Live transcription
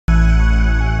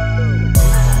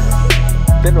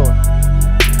Chết rồi.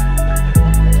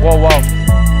 Wow wow.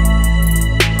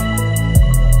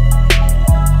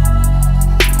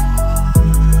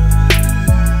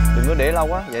 Đừng có để lâu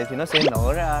quá, vậy thì nó sẽ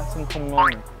nở ra xong không ngon,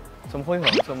 xong hối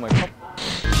hận, xong rồi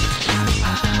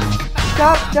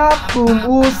khóc. Cháp cùng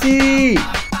Woossi.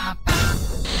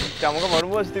 Chào mừng các bạn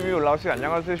đến với woossitv của Lầu.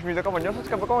 An녕하세요. Các bạn nhớ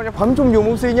subscribe và các bạn nhớ bấm chuông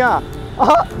dùng Woossi nha.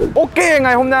 Ok,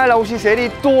 ngày hôm nay là Woossi sẽ đi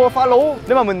tour phá lấu.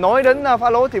 Nếu mà mình nói đến phá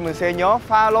lấu thì mình sẽ nhớ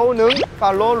phá lấu nướng,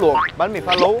 phá lấu luộc, bánh mì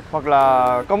phá lấu hoặc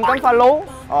là cơm cắm phá lấu.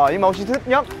 Nhưng mà Woossi thích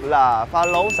nhất là phá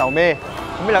lấu xào me.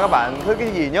 Không biết là các bạn thích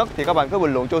cái gì nhất thì các bạn cứ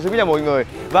bình luận cho Woossi biết nha mọi người.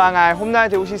 Và ngày hôm nay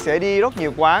thì Woossi sẽ đi rất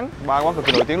nhiều quán và quán cực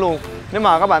kỳ nổi tiếng luôn. Nếu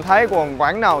mà các bạn thấy còn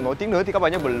quán nào nổi tiếng nữa thì các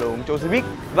bạn nhớ bình luận cho Woossi biết.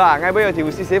 Và ngay bây giờ thì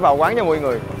Woossi sẽ vào quán nha mọi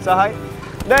người. Sao thấy?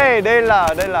 Đây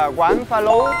là quán phá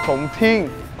lấu Thuận Thiên.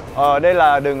 Đây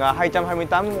là đường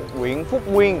 228 Nguyễn Phúc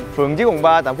Nguyên, phường Chí Quận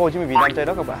 3, thành phố Hồ Chí Minh, Việt Nam trái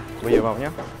đất các bạn. Bây giờ vào nhé.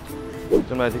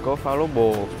 Trong này thì có phá lấu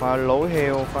bò, phá lấu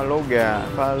heo, phá lấu gà,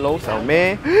 phá lấu xào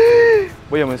me.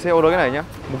 Bây giờ mình sẽ order cái này nhé.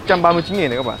 139.000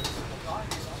 này các bạn.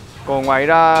 Còn ngoài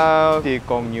ra thì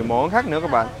còn nhiều món khác nữa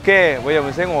các bạn. Ok, bây giờ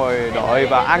mình sẽ ngồi đợi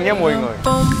và ăn nhé mọi người.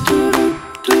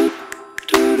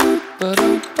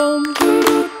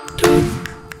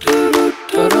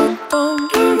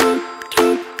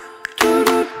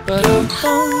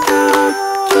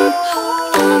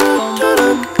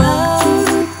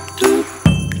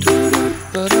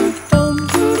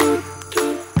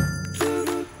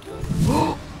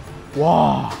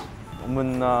 Wow,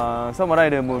 mình sống ở đây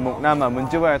được 11 năm mà mình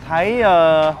chưa bao giờ thấy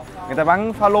người ta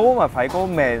bán phá lấu mà phải có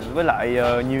mè với lại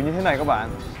nhiều như thế này các bạn.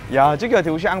 Trước giờ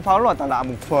thì Woossi ăn phá lấu là tạm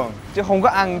một phần chứ không có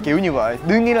ăn kiểu như vậy.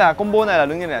 Đương nhiên là combo này là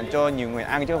đương nhiên là cho nhiều người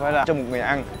ăn chứ không phải là cho một người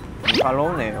ăn. Phá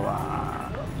lấu này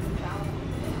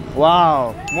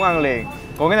wow, muốn ăn liền.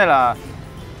 Còn cái này là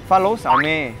phá lấu xào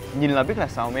me, nhìn là biết là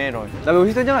xào me rồi. Tại vì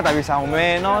Woossi thích nhất là tại vì xào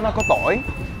me nó có tỏi.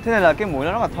 Thế nên là cái mùi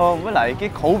nó rất là thơm, với lại cái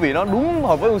khẩu vị nó đúng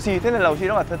hợp với Woossi. Thế nên là Woossi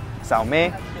rất là thích xào me.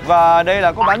 Và đây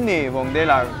là có bánh mì, còn đây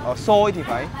là xôi thì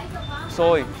phải.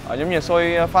 Xôi, giống như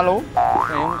xôi phá lấu. Cái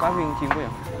này không cá viên chiên quá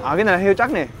vậy. Cái này là heo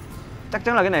chắc nè. Chắc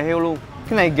chắn là cái này heo luôn.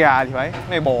 Cái này gà thì phải, cái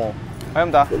này bò. Phải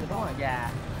không ta? Đúng rồi, gà.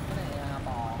 Cái này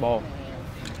bò. Bò.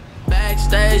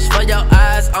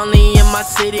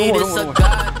 Đúng rồi.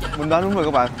 Mình đoán đúng rồi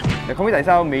các bạn. Để không biết tại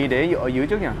sao mì để ở giữa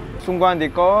trước nha. Xung quanh thì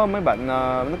có mấy bạn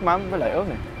nước mắm với lại ớt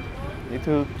này. Dễ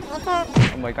thương.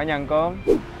 Mời cá nhân có.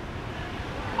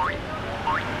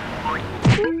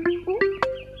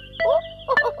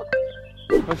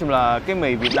 Nói chung là cái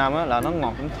mì Việt Nam á là nó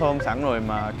ngọt cũng thơm sẵn rồi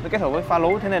mà nó kết hợp với phá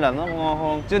lấu thế nên là nó ngon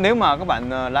hơn. Chứ nếu mà các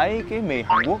bạn lấy cái mì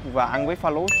Hàn Quốc và ăn với phá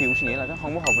lấu thì suy nghĩ là nó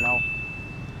không có hợp đâu.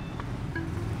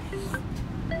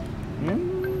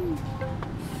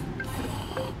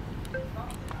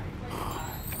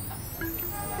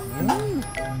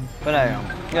 Cái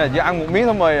này chỉ ăn một miếng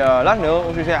thôi rồi lát nữa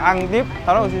Woossi sẽ ăn tiếp,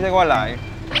 sau đó Woossi sẽ quay lại.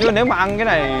 Chứ nếu mà ăn cái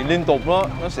này liên tục đó,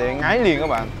 nó sẽ ngái liền các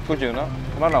bạn. Câu chuyện đó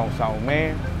bắt đầu xào me.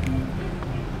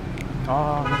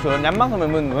 Thật sự nhắm mắt thôi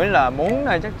mình nghĩ là món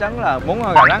này chắc chắn là món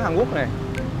gà rán Hàn Quốc này.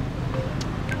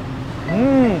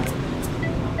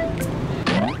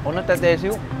 Nó tê tê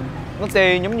xíu, nó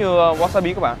tê giống như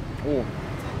wasabi các bạn.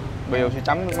 Bây giờ sẽ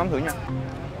chấm nước mắm thử nha.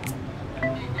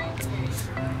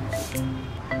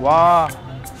 Wow,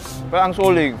 phải ăn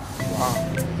xôi liền.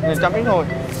 Nên chấm ít thôi,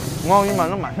 ngon nhưng mà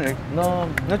nó mặn này.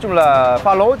 Nói chung là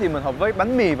phá lấu thì mình hợp với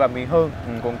bánh mì và mì hơn.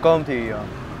 Còn cơm thì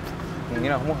mình nghĩ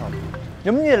là không có hợp.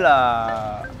 Giống như là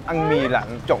ăn mì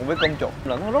lạnh trộn với cơm trộn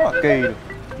là nó rất là kỳ được.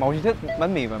 Mà Woossi thích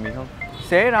bánh mì và mì hơn.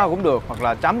 Xé ra cũng được hoặc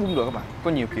là chấm cũng được các bạn.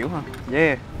 Có nhiều kiểu ha.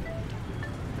 Yeah.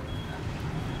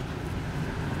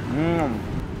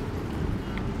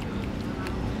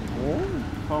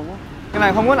 Ngon quá. Cái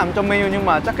này không có nằm trong menu nhưng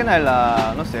mà chắc cái này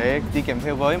là nó sẽ đi kèm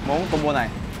theo với món combo này.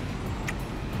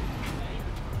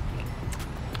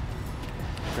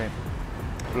 Okay.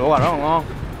 Lỗ gà rất là ngon.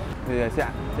 Thì sẽ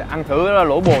ăn thử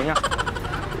lỗ bò nha.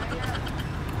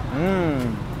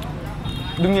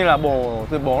 Đương nhiên là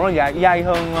thịt bò nó dai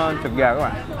hơn thịt gà các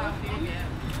bạn.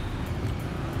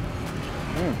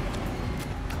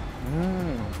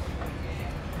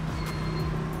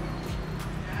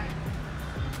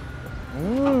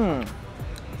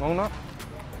 Ngon đó.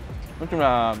 Nói chung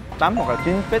là 8 hoặc là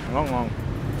 9 phết ngon.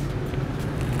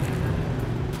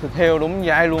 Thịt heo đúng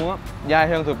dai luôn á, dai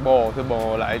hơn thịt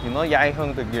bò lại thì nó dai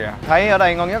hơn thịt gà. Thấy ở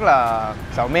đây ngon nhất là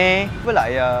xào me với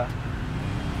lại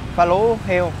phá lấu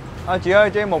heo. Chị ơi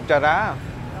cho em một trà đá.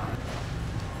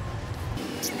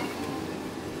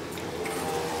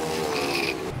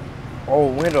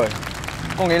 Muốn hết rồi.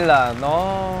 Có nghĩa là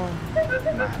nó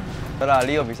Đó là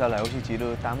lý do vì sao lại Woossi chỉ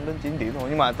đưa 8 đến 9 điểm thôi.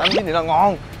 Nhưng mà 8 9 điểm là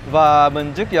ngon. Và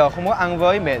mình trước giờ không có ăn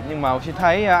với mệt, nhưng mà Woossi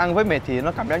thấy ăn với mệt thì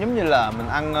nó cảm giác giống như là mình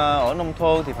ăn ở nông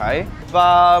thôn thì phải.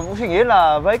 Và Woossi nghĩ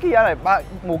là với cái giá này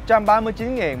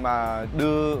 139.000 mà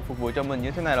đưa phục vụ cho mình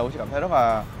như thế này là Woossi cảm thấy rất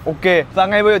là ok. Và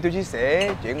ngay bây giờ tụi chị sẽ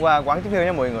chuyển qua quán tiếp theo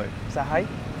nha mọi người. Sa thấy.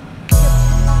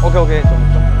 Ok ok, chồng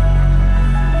chồng.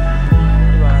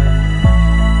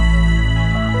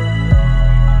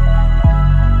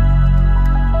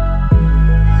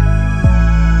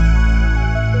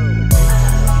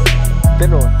 Chết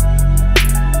rồi.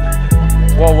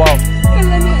 Wow wow.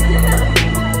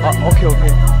 Ok ok.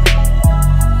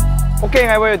 Ok,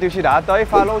 ngay bây giờ Tiểu Sĩ đã tới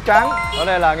pha lấu trắng. Ở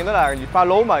đây là pha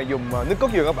lấu mà dùng nước cốt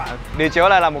dừa các bạn. Địa chỉ ở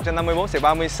đây là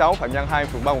 151/36 Phạm Văn 2,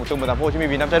 phường 3, quận 4, thành phố Hồ Chí Minh,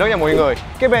 Việt Nam, Trái Đất nha mọi người.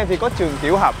 Cái bên thì có trường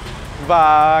tiểu học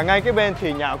và ngay cái bên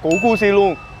thì nhà cũ Woossi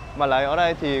luôn. Mà lại ở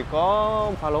đây thì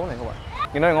có pha lấu này các bạn.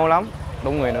 Nhìn nói ngon lắm,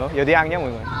 đông người nữa. Giờ đi ăn nhé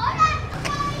mọi người.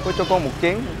 Cô cho con một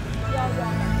chén.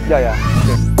 Dạ dạ.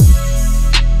 Okay.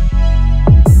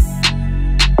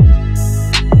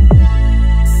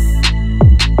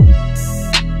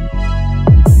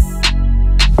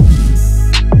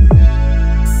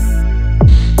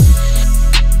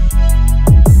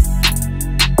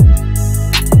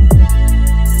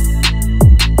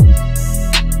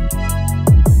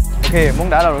 Ok, món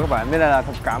đã đâu rồi các bạn, đây là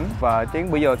thập cẩm và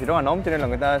chén bây giờ thì rất là nóng cho nên là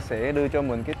người ta sẽ đưa cho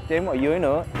mình cái chén ở dưới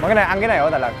nữa. Mà cái này ăn cái này ở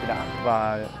Đà Lạt thì đã.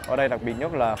 Và ở đây đặc biệt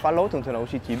nhất là pha lấu thường thường là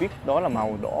Woossi chỉ biết đó là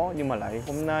màu đỏ, nhưng mà lại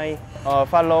hôm nay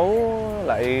pha lấu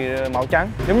lại màu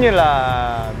trắng, giống như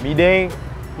là mì đen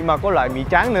nhưng mà có loại mì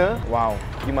trắng nữa. Wow,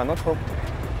 nhưng mà nó thơm,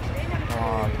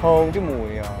 thơm cái mùi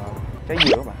trái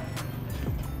dừa các bạn,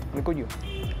 nó có dừa.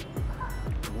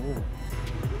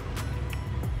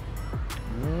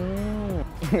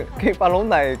 Cái pha lấu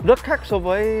này rất khác so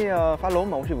với pha lấu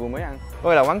mà Woossi vừa mới ăn.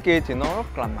 Coi là quán kia thì nó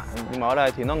rất là mặn, nhưng mà ở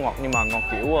đây thì nó ngọt, nhưng mà ngọt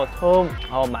kiểu thơm.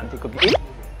 Mặn thì cực kỳ ít,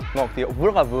 ngọt thì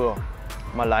rất là vừa,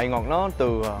 mà lại ngọt nó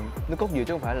từ nước cốt dừa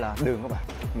chứ không phải là đường các bạn.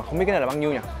 Mà không biết cái này là bao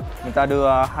nhiêu nhỉ? Người ta đưa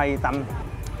 2 tăm.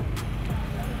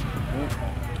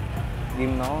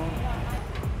 Ghim nó.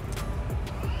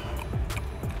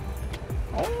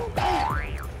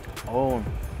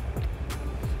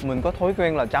 Mình có thói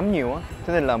quen là chấm nhiều á,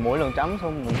 thế nên là mỗi lần chấm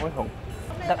xong mình hối hận.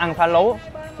 Cách ăn pha lấu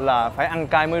là phải ăn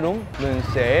cay mới đúng. Mình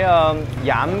sẽ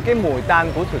giảm cái mùi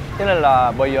tanh của thịt, thế nên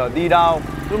là bây giờ đi đâu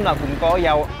lúc nào cũng có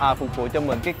dao phục vụ cho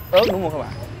mình cái ớt, đúng không các bạn?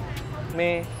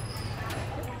 Mê.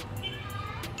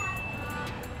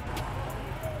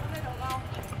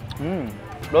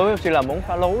 Đối với Woossi là món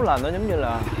pha lấu là nó giống như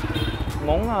là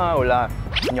món gọi là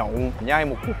nhậu nhai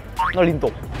một khúc nó liên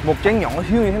tục. Một chén nhỏ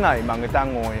xíu như thế này mà người ta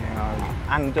ngồi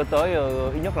ăn cho tới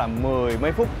ít nhất là 10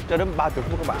 mấy phút cho đến 30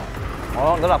 phút các bạn.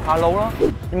 Đó là pha lấu đó.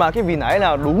 Nhưng mà cái vị nãy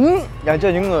là đúng dành cho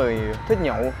những người thích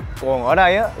nhậu. Còn ở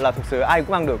đây á là thực sự ai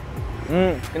cũng ăn được.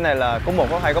 Cái này là có 1,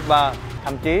 có 2, có 3,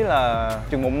 thậm chí là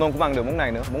trường mầm non cũng ăn được món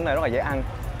này nữa. Món này rất là dễ ăn.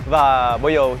 Và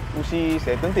bây giờ Woossi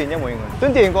sẽ tính tiền nha mọi người.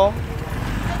 Tính tiền cô?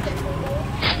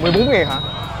 14.000 hả?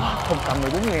 Không tầm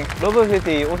 14.000. Đối với Woossi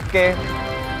thì ok.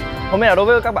 Không biết là đối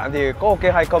với các bạn thì có ok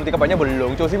hay không thì các bạn nhớ bình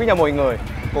luận cho Woossi biết nha mọi người.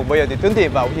 Còn bây giờ thì tính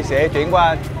tiền vào Woossi sẽ chuyển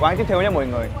qua quán tiếp theo nha mọi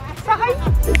người.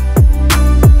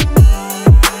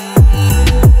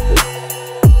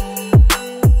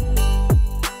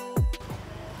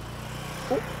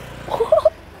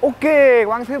 Ok,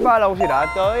 quán thứ 3 là Woossi đã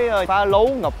tới pha lấu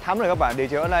Ngọc Thắm rồi các bạn. Địa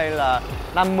chỉ ở đây là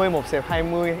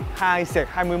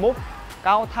 51/22/21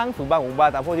 Cao Thắng, phường 3, quận 3,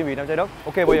 thành phố Hồ Chí Minh, Việt Nam, Trái Đất.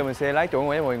 Ok, bây giờ mình sẽ lấy chỗ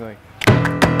ngồi nha mọi người.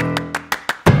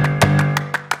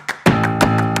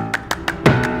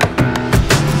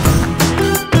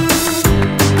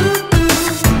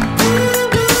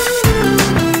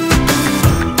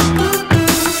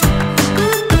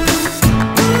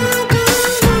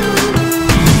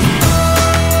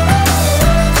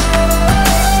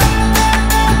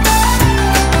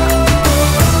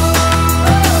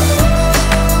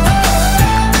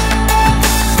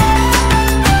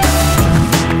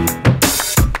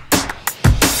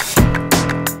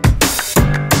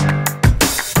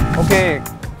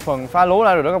 Phần pha lấu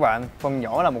ra rồi đó các bạn. Phần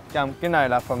nhỏ là 100, cái này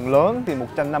là phần lớn thì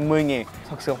 150.000.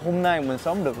 Thật sự hôm nay mình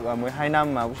sống được 12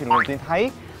 năm mà Woossi lần đầu tiên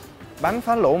thấy bán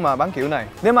phá lấu mà bán kiểu này.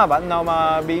 Nếu mà bạn nào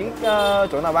mà biết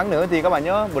chỗ nào bán nữa thì các bạn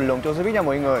nhớ bình luận cho Woossi biết nha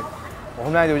mọi người.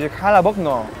 Hôm nay thì khá là bất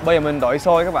ngờ. Bây giờ mình đợi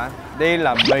xôi các bạn. Đây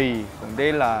là mì, còn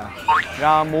đây là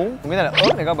rau muống, còn cái này là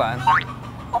ớt này các bạn.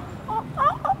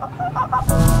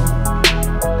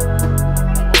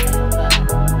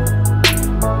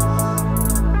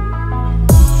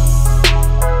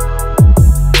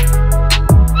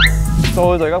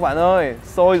 Sôi rồi các bạn ơi,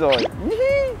 sôi rồi.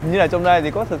 Như là trong đây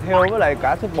thì có thịt heo với lại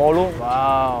cả thịt bò luôn.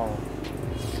 Wow.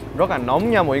 rất là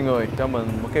nóng nha mọi người. Cho mình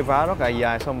một cái vá rất là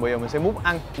dài, xong bây giờ mình sẽ múc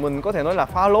ăn. Mình có thể nói là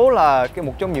phá lấu là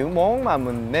một trong những món mà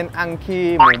mình nên ăn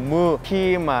khi mùa mưa,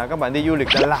 khi mà các bạn đi du lịch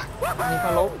Đà Lạt, ăn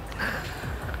phá lấu.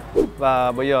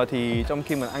 Và bây giờ thì trong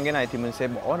khi mình ăn cái này thì mình sẽ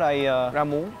bỏ đây rau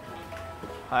muống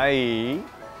hay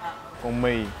còn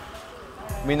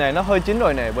mì này nó hơi chín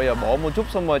rồi nè, bây giờ bỏ một chút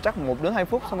xong rồi chắc 1 đến 2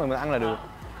 phút xong rồi mình ăn là được.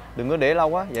 Đừng có để lâu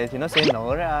quá, vậy thì nó sẽ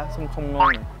nở ra xong không ngon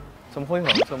này. Xong hối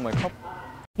hận xong rồi khóc.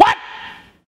 What?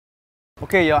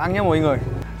 Ok, giờ ăn nhé mọi người.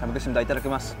 Cảm ơn xin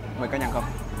itadakimasu. Mời cả nhà không.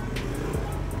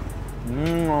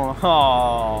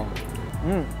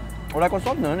 Ở đây có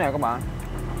sốt nữa nè các bạn.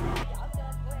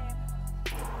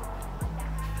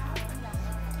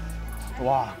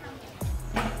 Wow,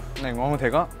 này ngon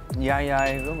thiệt á,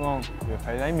 dai rất ngon. Giờ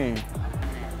phải lấy mì.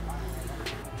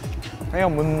 Thấy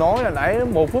không, mình nói là nãy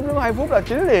 1 phút đến 2 phút là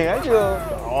chín liền ấy chưa?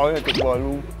 Trời ơi, tuyệt vời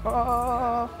luôn.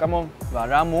 Cảm ơn. Và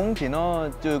rau muống thì nó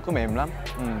chưa có mềm lắm.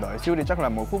 Đợi xíu đi, chắc là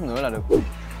 1 phút nữa là được.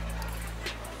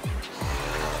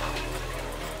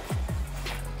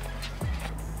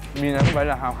 Mì này không phải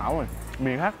là hào hảo rồi,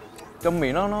 mì khác. Trong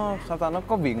mì nó sao ta, nó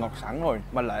có vị ngọt sẵn rồi,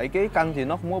 mà lại cái canh thì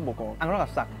nó không có bột ngọt, ăn rất là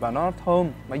sạch và nó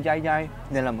thơm, mà dai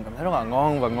nên là mình cảm thấy rất là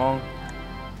ngon và ngon.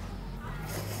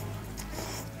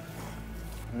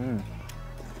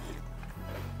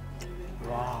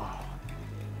 Wow,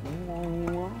 ngon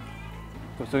quá.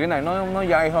 Thực sự cái này nó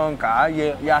dai hơn cả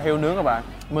da heo nướng các bạn.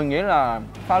 Mình nghĩ là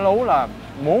phá lấu là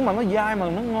món mà nó dai mà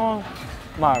nó ngon,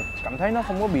 mà cảm thấy nó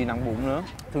không có bị nặng bụng nữa.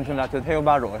 Thường thường là thịt heo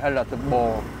ba rọi hay là thịt bò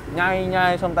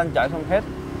nhai xong tan chảy xong hết.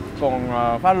 Còn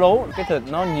phá lấu cái thịt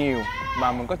nó nhiều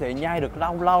mà mình có thể nhai được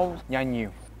lâu, nhai nhiều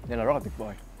nên là rất là tuyệt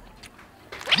vời.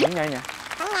 Nhớ nhai nha,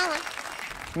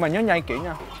 nhưng mà nhớ nhai kỹ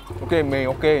nha. Ok, mì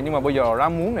ok, nhưng mà bây giờ rau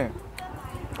muống nè.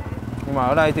 Nhưng mà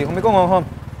ở đây thì không biết có ngon không.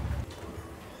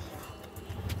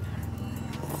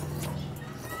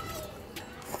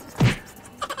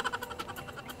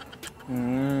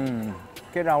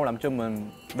 Cái rau làm cho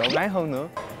mình đỡ ngái hơn nữa.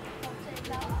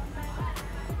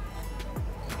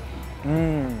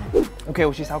 Ok,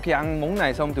 Woossi sau khi ăn món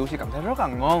này xong thì Woossi cảm thấy rất là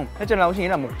ngon. Thế cho nên là Woossi nghĩ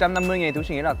là 150.000 thì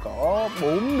Woossi nghĩ là có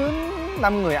 4 đến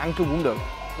 5 người ăn chung cũng được.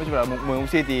 Nói chung là một người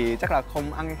Woossi thì chắc là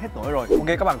không ăn hết nổi rồi. Ok,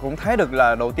 các bạn cũng thấy được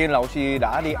là đầu tiên là Woossi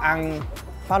đã đi ăn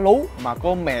phá lấu mà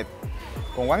có mệt.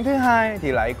 Còn quán thứ hai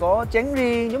thì lại có chén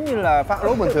riêng giống như là phá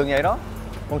lấu bình thường vậy đó.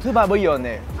 Còn thứ ba bây giờ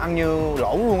nè, ăn như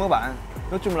lẩu luôn các bạn.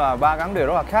 Nói chung là 3 quán đều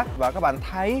rất là khác. Và các bạn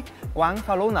thấy quán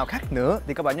phá lấu nào khác nữa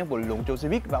thì các bạn nhớ bình luận cho Woossi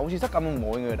biết. Và Woossi rất cảm ơn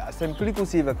mọi người đã xem clip của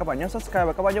Woossi. Và các bạn nhớ subscribe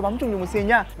và các bạn nhớ bấm chuông cho Woossi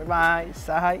nha. Bye bye,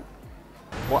 say.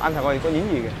 Ủa anh thằng ơi, có nhín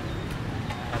gì kìa?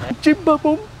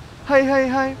 934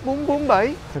 222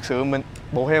 447. Thực sự mình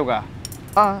bộ heo kìa.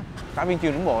 Cá viên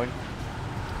chiên đúng rồi.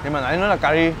 Nhưng mà nãy nói là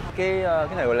cà ri.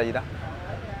 Cái này gọi là gì ta?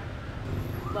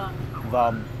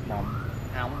 Vòm,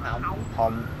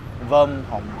 họng, vơm,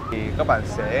 họng. Thì các bạn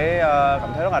sẽ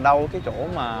cảm thấy rất là đau cái chỗ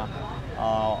mà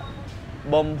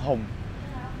bơm hồng.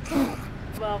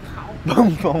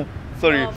 Bơm hồng. Sorry.